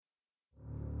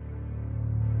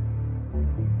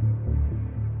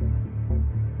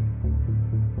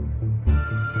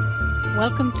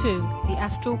Welcome to the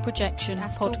Astral Projection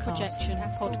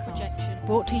Podcast,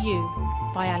 brought to you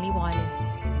by Ali Wiley.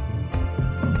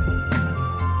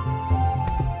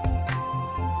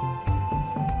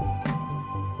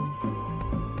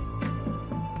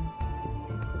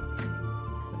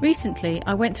 Recently,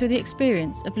 I went through the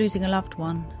experience of losing a loved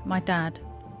one, my dad,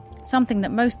 something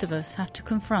that most of us have to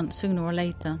confront sooner or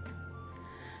later.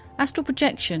 Astral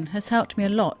projection has helped me a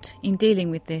lot in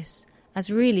dealing with this,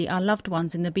 as really our loved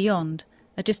ones in the beyond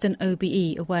are just an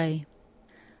OBE away.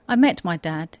 I met my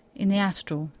dad in the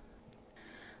astral.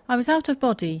 I was out of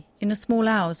body in the small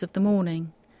hours of the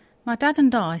morning. My dad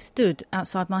and I stood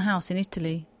outside my house in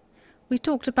Italy. We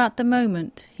talked about the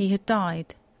moment he had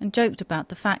died and joked about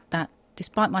the fact that,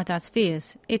 despite my dad's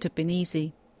fears, it had been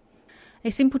easy.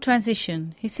 A simple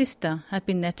transition. His sister had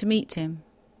been there to meet him.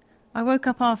 I woke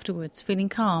up afterwards feeling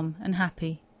calm and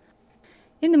happy.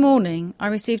 In the morning, I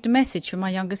received a message from my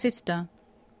younger sister.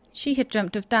 She had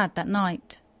dreamt of Dad that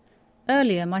night.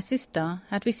 Earlier, my sister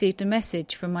had received a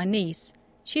message from my niece.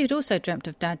 She had also dreamt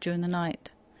of Dad during the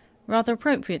night. Rather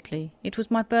appropriately, it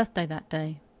was my birthday that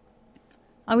day.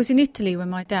 I was in Italy when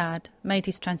my dad made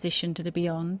his transition to the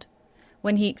beyond,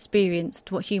 when he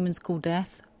experienced what humans call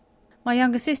death. My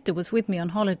younger sister was with me on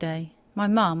holiday. My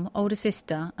mum, older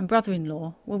sister and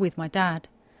brother-in-law were with my dad.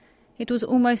 It was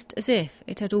almost as if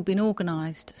it had all been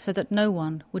organised so that no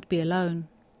one would be alone.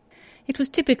 It was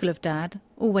typical of Dad,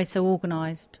 always so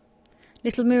organised.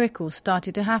 Little miracles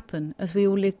started to happen as we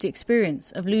all lived the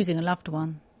experience of losing a loved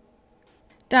one.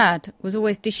 Dad was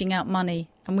always dishing out money,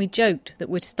 and we joked that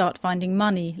we'd start finding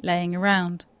money laying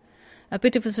around. A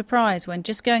bit of a surprise when,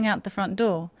 just going out the front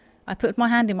door, I put my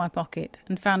hand in my pocket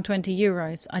and found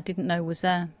 €20 I didn't know was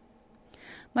there.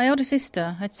 My older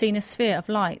sister had seen a sphere of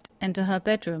light enter her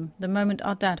bedroom the moment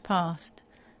our dad passed,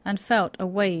 and felt a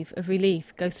wave of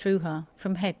relief go through her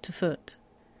from head to foot.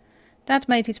 Dad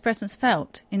made his presence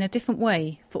felt in a different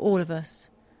way for all of us.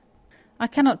 I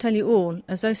cannot tell you all,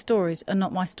 as those stories are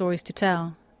not my stories to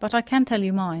tell, but I can tell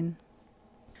you mine.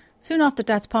 Soon after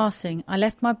Dad's passing, I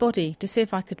left my body to see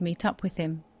if I could meet up with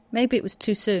him. Maybe it was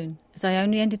too soon, as I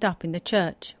only ended up in the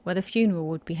church where the funeral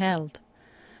would be held.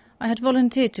 I had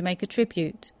volunteered to make a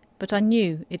tribute, but I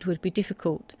knew it would be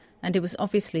difficult, and it was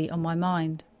obviously on my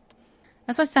mind.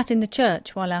 As I sat in the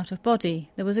church while out of body,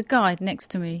 there was a guide next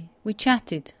to me. We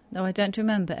chatted, though I don't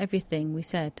remember everything we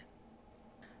said.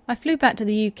 I flew back to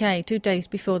the UK 2 days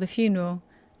before the funeral.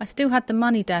 I still had the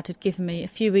money Dad had given me a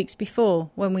few weeks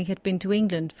before when we had been to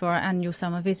England for our annual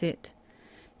summer visit.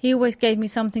 He always gave me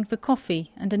something for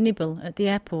coffee and a nibble at the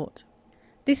airport.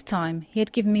 This time he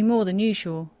had given me more than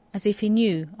usual, as if he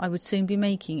knew I would soon be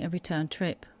making a return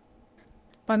trip.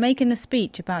 By making the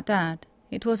speech about Dad,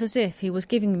 it was as if he was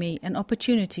giving me an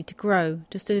opportunity to grow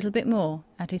just a little bit more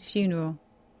at his funeral.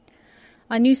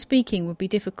 I knew speaking would be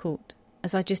difficult,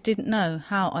 as I just didn't know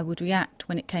how I would react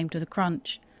when it came to the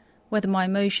crunch, whether my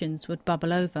emotions would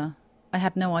bubble over. I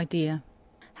had no idea.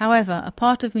 However, a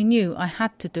part of me knew I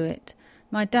had to do it.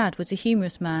 My dad was a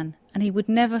humorous man, and he would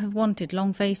never have wanted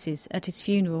long faces at his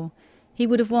funeral. He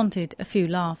would have wanted a few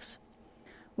laughs.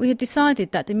 We had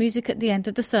decided that the music at the end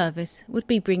of the service would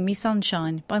be Bring Me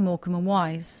Sunshine by Morecambe and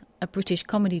Wise, a British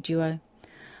comedy duo.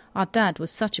 Our dad was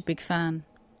such a big fan.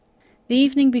 The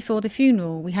evening before the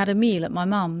funeral we had a meal at my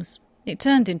mum's. It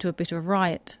turned into a bit of a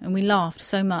riot, and we laughed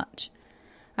so much.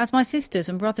 As my sisters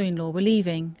and brother-in-law were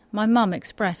leaving, my mum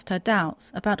expressed her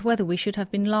doubts about whether we should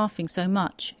have been laughing so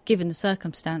much, given the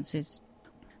circumstances.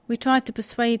 We tried to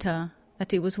persuade her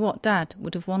that it was what Dad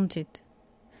would have wanted.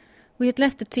 We had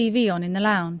left the TV on in the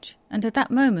lounge, and at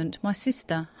that moment my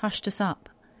sister hushed us up.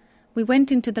 We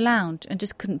went into the lounge and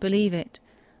just couldn't believe it.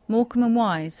 Morecambe and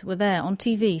Wise were there on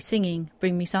TV singing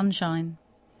Bring Me Sunshine.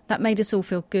 That made us all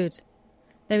feel good.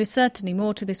 There is certainly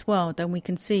more to this world than we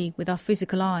can see with our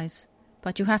physical eyes,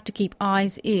 but you have to keep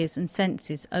eyes, ears and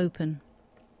senses open.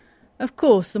 Of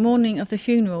course, the morning of the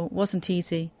funeral wasn't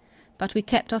easy, but we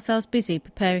kept ourselves busy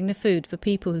preparing the food for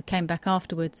people who came back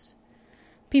afterwards.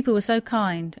 People were so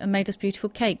kind and made us beautiful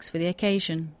cakes for the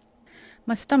occasion.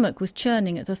 My stomach was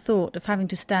churning at the thought of having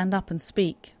to stand up and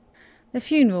speak. The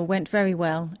funeral went very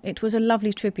well. It was a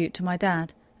lovely tribute to my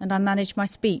dad, and I managed my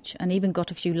speech and even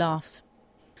got a few laughs.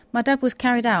 My dad was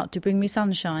carried out to Bring Me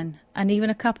Sunshine, and even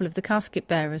a couple of the casket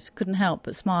bearers couldn't help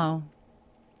but smile.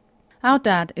 Our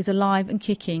dad is alive and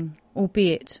kicking,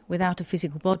 albeit without a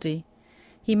physical body.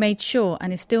 He made sure,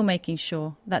 and is still making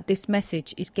sure, that this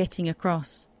message is getting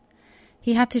across.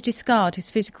 He had to discard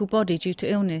his physical body due to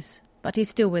illness, but he's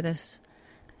still with us.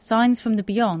 Signs from the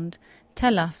beyond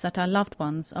tell us that our loved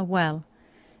ones are well.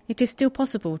 It is still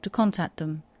possible to contact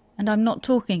them, and I'm not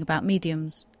talking about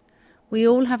mediums. We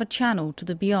all have a channel to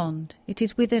the beyond. It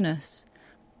is within us,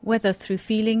 whether through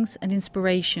feelings and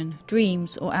inspiration,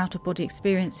 dreams or out-of-body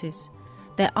experiences.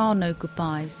 There are no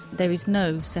goodbyes. There is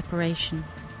no separation.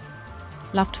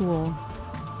 Love to all.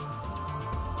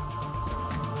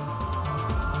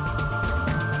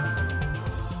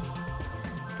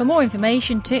 For more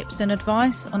information, tips and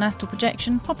advice on astral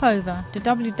projection, pop over to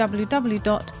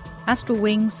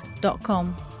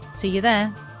www.astralwings.com. See you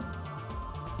there.